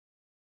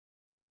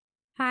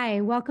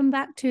Hi, welcome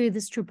back to the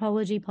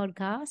Strupology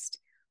podcast.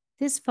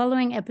 This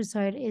following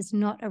episode is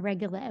not a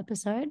regular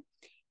episode,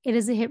 it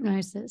is a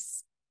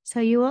hypnosis. So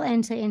you will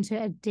enter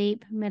into a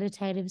deep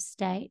meditative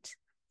state.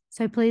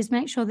 So please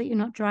make sure that you're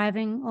not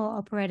driving or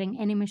operating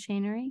any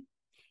machinery.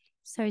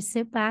 So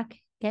sit back,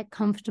 get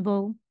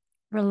comfortable,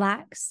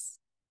 relax,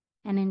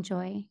 and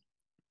enjoy.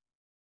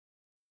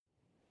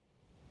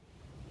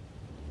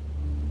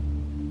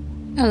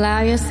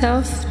 Allow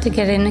yourself to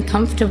get in a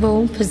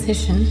comfortable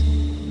position,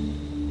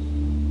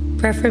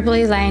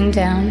 preferably laying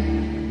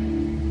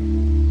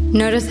down.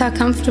 Notice how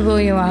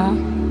comfortable you are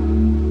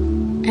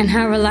and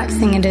how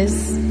relaxing it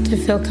is to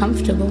feel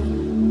comfortable.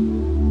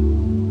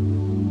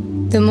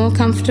 The more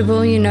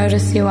comfortable you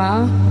notice you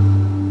are,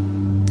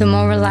 the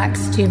more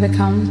relaxed you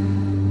become.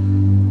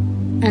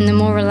 And the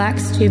more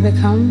relaxed you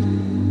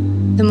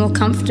become, the more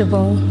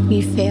comfortable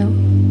you feel.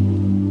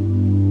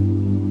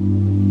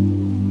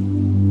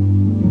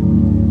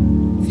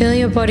 Feel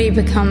your body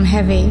become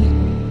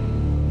heavy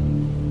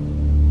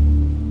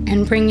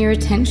and bring your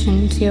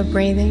attention to your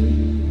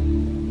breathing.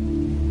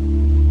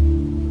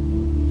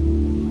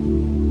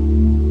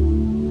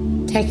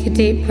 Take a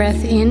deep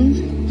breath in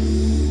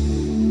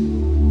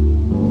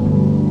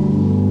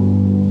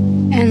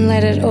and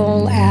let it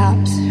all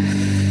out.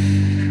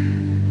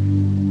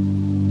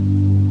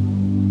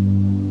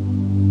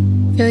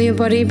 Feel your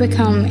body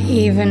become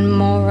even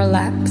more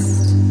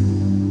relaxed.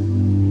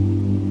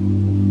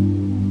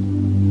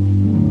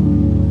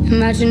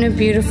 Imagine a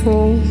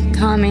beautiful,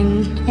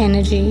 calming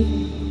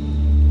energy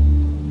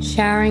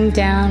showering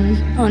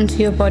down onto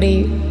your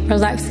body,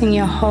 relaxing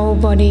your whole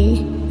body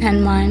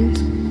and mind.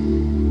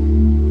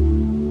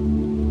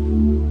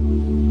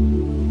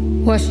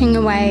 Washing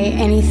away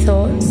any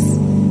thoughts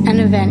and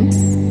events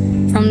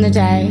from the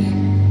day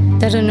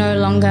that are no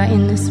longer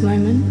in this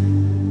moment.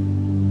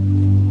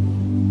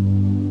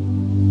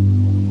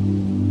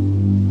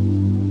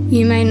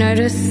 You may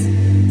notice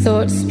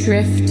thoughts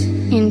drift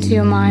into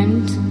your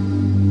mind,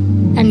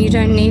 and you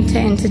don't need to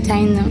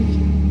entertain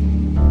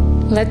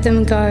them. Let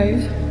them go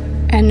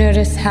and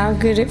notice how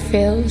good it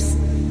feels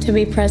to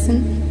be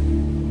present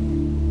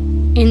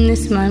in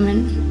this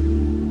moment,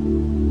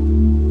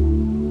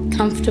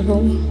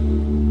 comfortable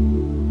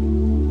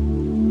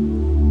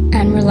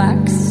and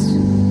relaxed.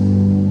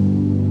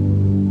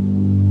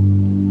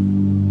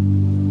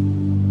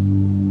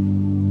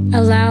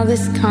 Allow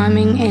this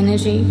calming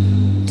energy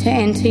to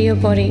enter your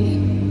body.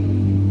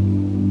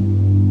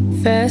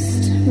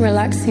 First,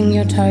 relaxing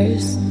your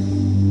toes,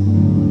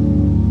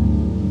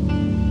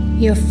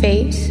 your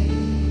feet,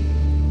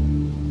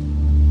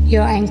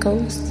 your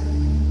ankles.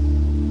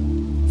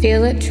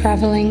 Feel it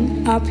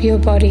traveling up your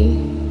body,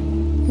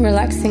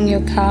 relaxing your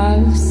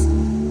calves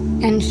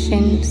and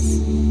shins,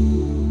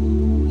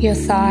 your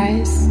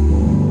thighs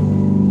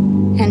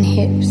and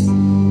hips.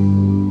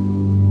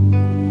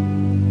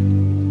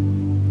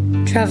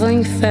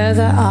 Traveling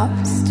further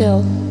up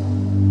still,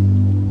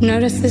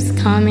 notice this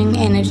calming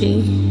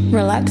energy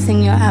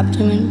relaxing your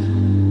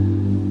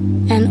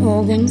abdomen and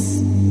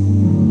organs.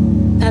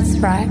 That's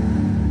right.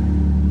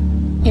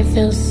 It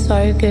feels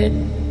so good.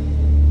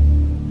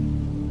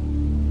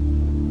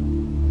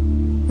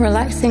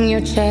 Relaxing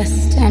your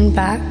chest and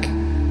back,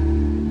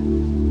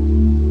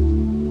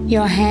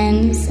 your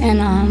hands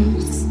and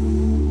arms,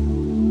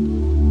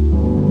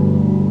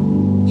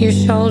 your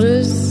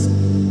shoulders,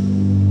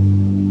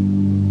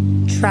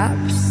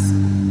 traps,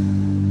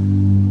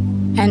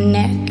 and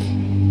neck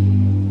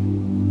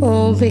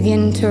all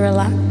begin to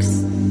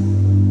relax.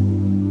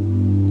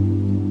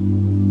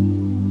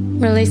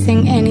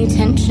 Releasing any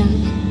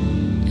tension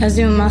as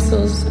your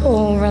muscles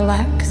all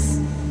relax.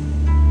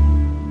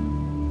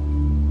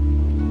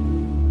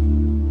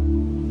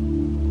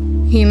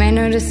 You may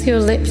notice your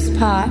lips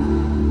part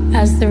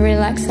as the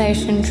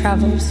relaxation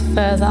travels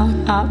further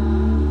up,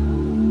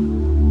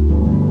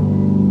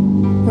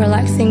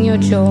 relaxing your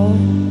jaw,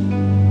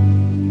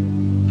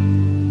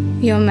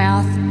 your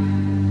mouth,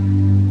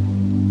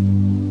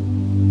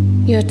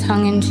 your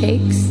tongue and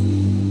cheeks.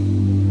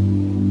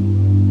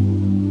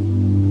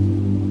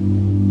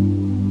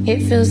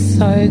 It feels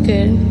so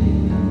good.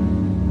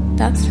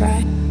 That's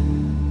right.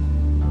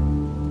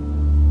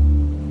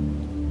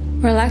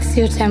 Relax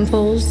your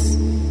temples,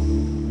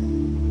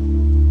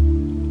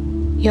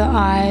 your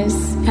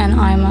eyes and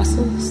eye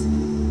muscles.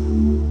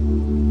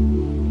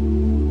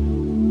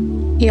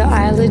 Your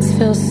eyelids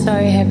feel so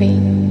heavy.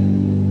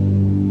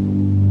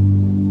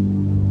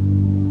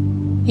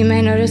 You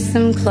may notice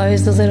them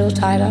close a little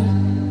tighter.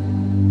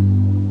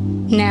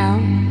 Now,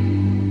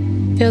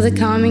 feel the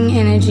calming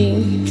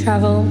energy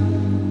travel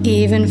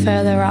even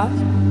further up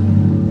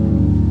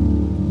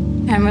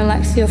and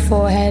relax your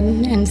forehead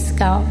and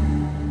scalp.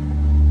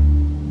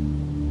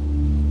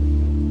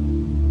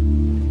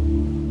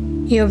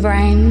 Your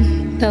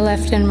brain, the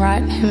left and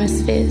right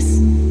hemispheres.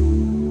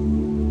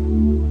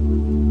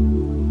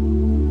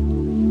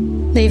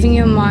 Leaving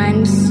your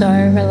mind so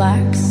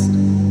relaxed.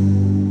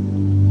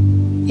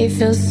 It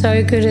feels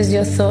so good as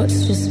your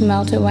thoughts just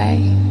melt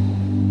away.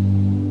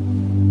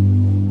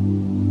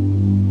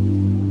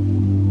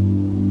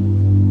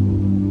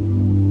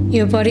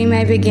 Your body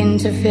may begin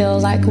to feel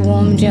like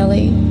warm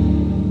jelly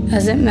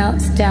as it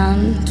melts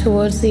down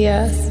towards the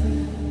earth,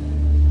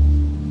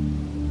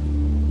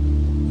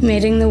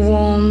 meeting the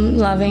warm,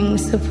 loving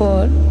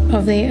support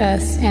of the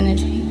earth's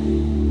energy.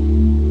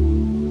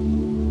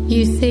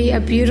 You see a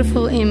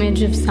beautiful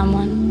image of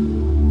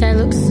someone. They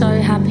look so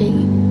happy.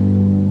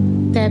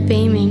 They're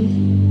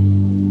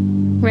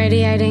beaming,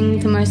 radiating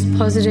the most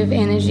positive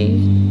energy.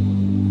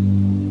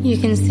 You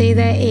can see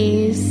their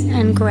ease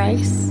and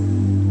grace.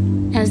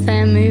 As they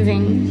are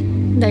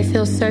moving, they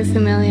feel so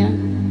familiar.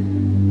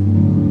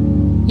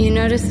 You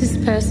notice this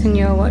person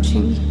you're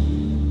watching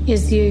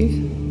is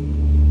you.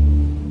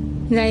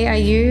 They are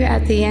you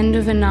at the end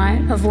of a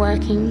night of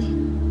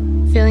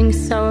working, feeling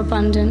so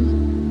abundant.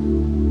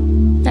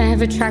 They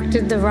have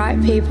attracted the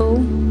right people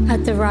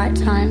at the right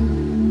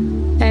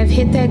time. They have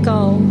hit their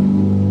goal,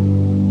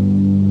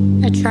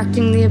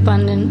 attracting the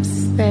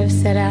abundance they have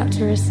set out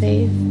to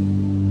receive.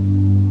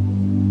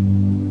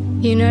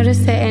 You notice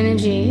their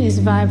energy is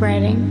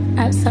vibrating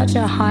at such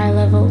a high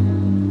level.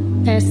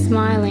 They're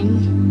smiling.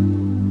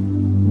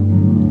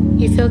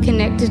 You feel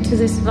connected to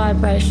this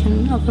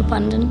vibration of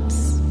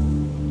abundance.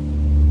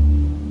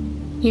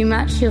 You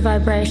match your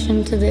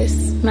vibration to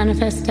this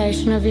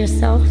manifestation of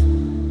yourself.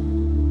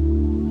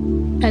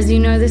 As you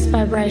know, this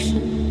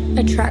vibration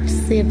attracts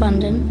the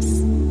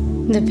abundance,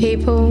 the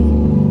people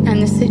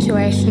and the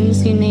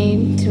situations you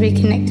need to be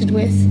connected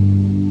with.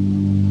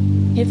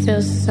 It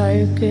feels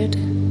so good.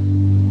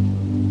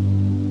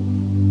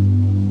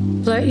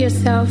 Float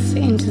yourself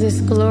into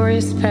this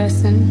glorious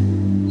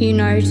person you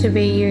know to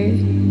be you,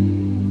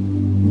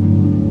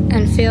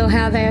 and feel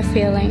how they are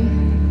feeling.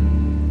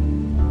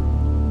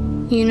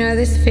 You know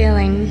this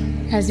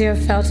feeling as you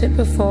have felt it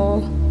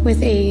before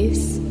with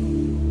ease.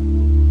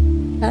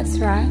 That's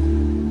right.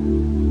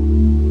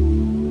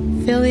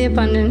 Feel the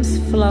abundance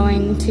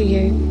flowing to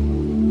you.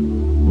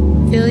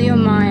 Feel your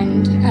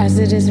mind as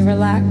it is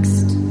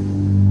relaxed,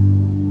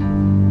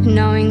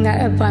 knowing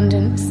that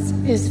abundance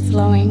is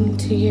flowing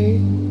to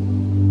you.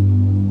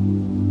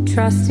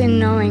 Trust in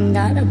knowing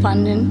that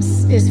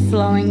abundance is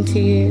flowing to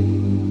you.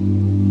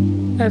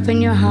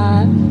 Open your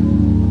heart,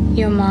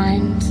 your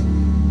mind,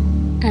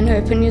 and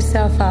open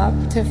yourself up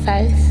to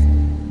faith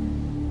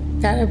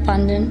that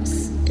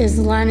abundance is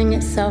lining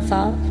itself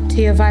up to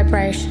your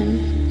vibration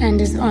and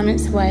is on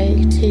its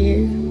way to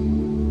you.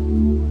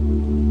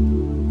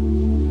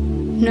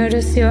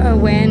 Notice your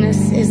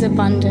awareness is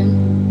abundant,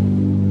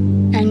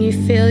 and you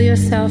feel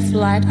yourself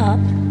light up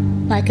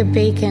like a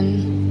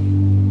beacon,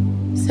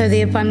 so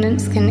the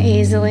abundance can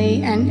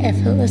easily and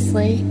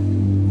effortlessly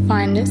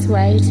find its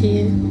way to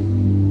you.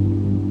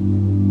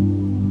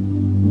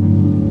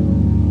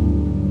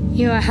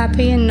 You are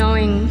happy in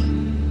knowing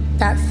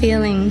that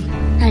feeling,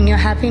 and your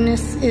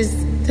happiness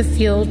is the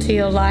fuel to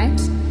your light,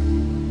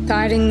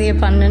 guiding the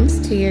abundance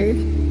to you.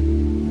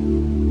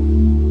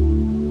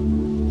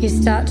 You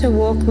start to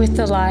walk with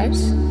the light,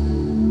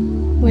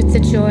 with the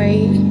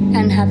joy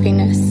and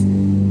happiness,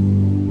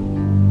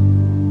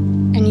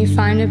 and you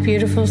find a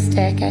beautiful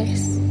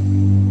staircase.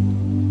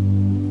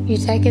 You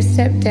take a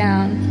step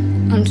down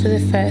onto the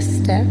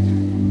first step.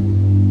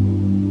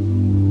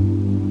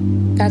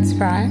 That's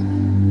right.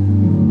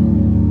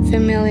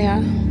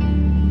 Familiar,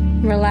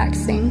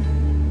 relaxing.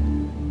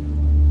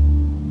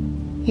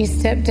 You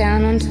step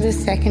down onto the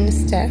second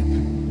step.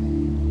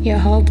 Your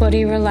whole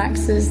body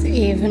relaxes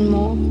even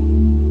more.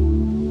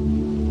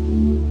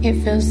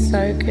 It feels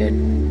so good.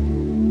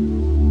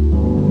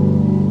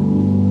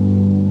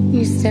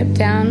 You step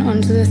down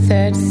onto the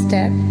third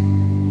step.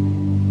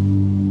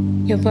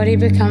 Your body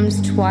becomes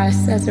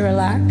twice as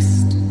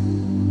relaxed.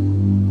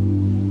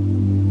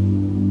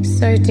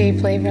 So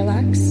deeply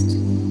relaxed.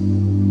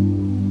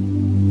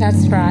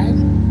 That's right.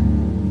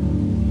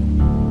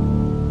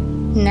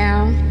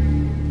 Now,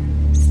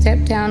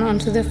 step down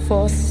onto the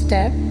fourth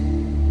step.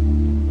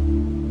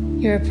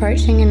 You're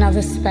approaching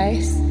another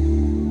space,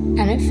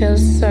 and it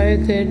feels so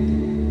good,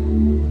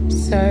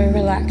 so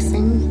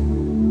relaxing.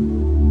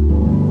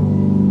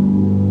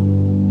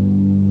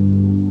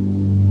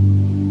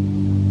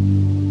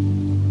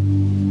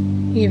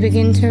 You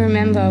begin to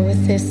remember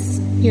with this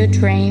your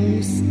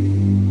dreams,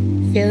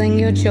 feeling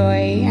your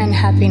joy and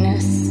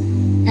happiness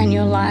and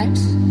your light.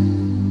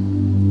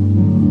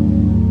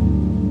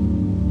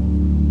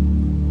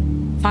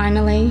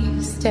 Finally,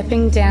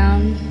 stepping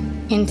down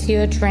into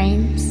your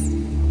dreams,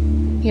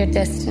 your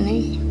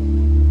destiny.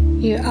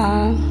 You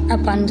are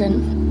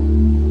abundant.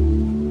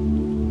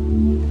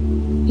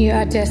 You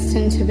are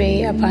destined to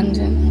be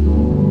abundant.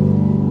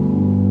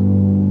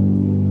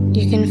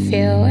 You can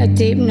feel a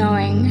deep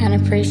knowing and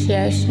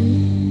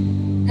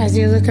appreciation as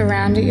you look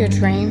around at your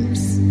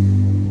dreams,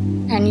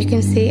 and you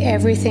can see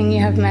everything you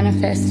have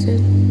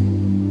manifested.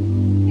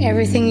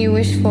 Everything you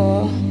wish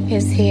for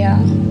is here,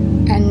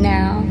 and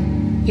now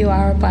you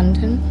are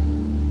abundant.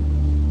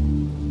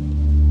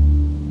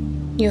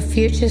 Your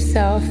future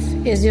self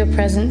is your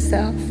present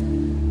self,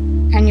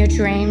 and your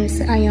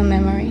dreams are your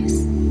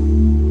memories.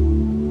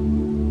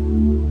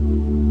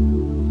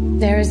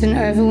 There is an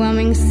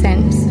overwhelming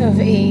sense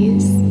of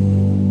ease,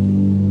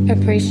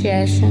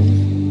 appreciation,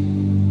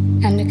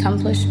 and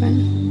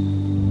accomplishment.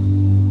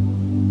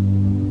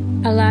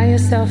 Allow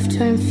yourself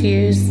to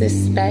infuse this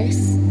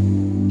space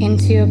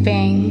into your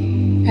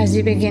being as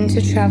you begin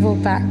to travel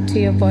back to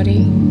your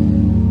body.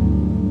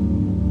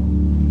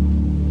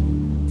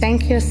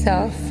 Thank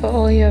yourself for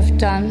all you have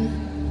done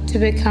to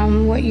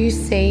become what you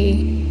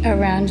see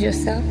around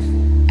yourself.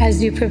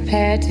 As you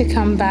prepare to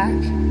come back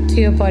to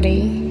your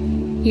body,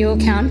 you will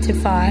count to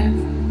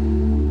 5.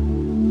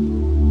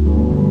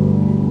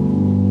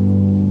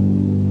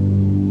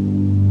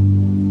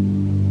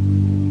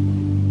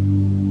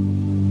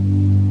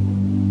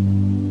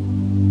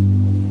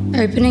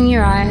 Opening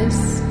your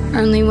eyes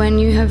only when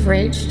you have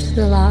reached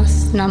the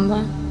last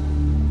number.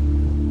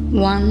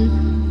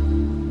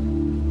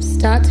 1.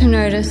 Start to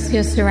notice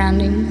your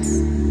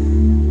surroundings,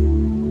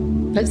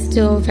 but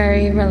still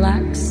very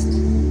relaxed.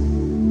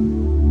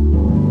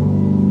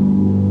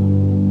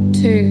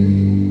 2.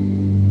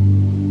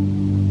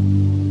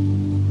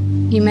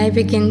 You may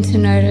begin to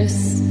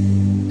notice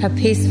a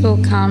peaceful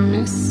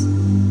calmness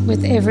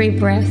with every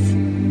breath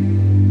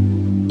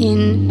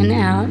in and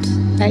out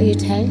that you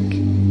take.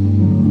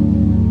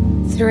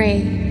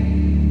 3.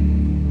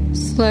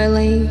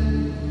 Slowly,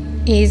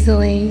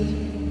 easily,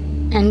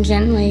 and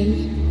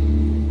gently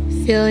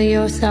feel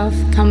yourself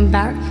come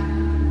back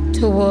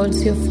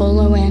towards your full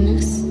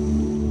awareness.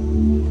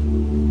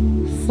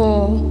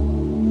 4.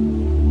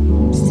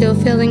 Still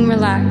feeling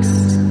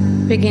relaxed,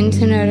 begin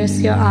to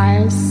notice your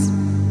eyes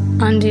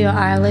under your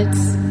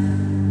eyelids,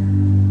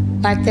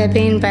 like they're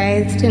being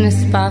bathed in a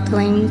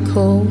sparkling,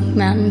 cool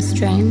mountain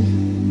stream.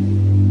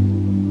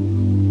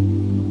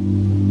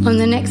 On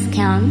the next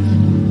count,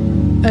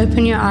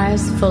 open your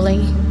eyes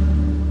fully,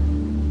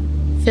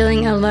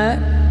 feeling alert,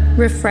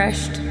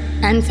 refreshed,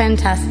 and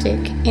fantastic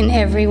in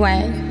every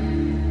way.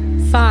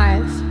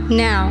 5.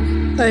 Now,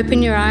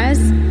 open your eyes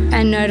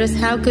and notice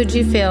how good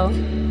you feel.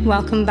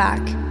 Welcome back.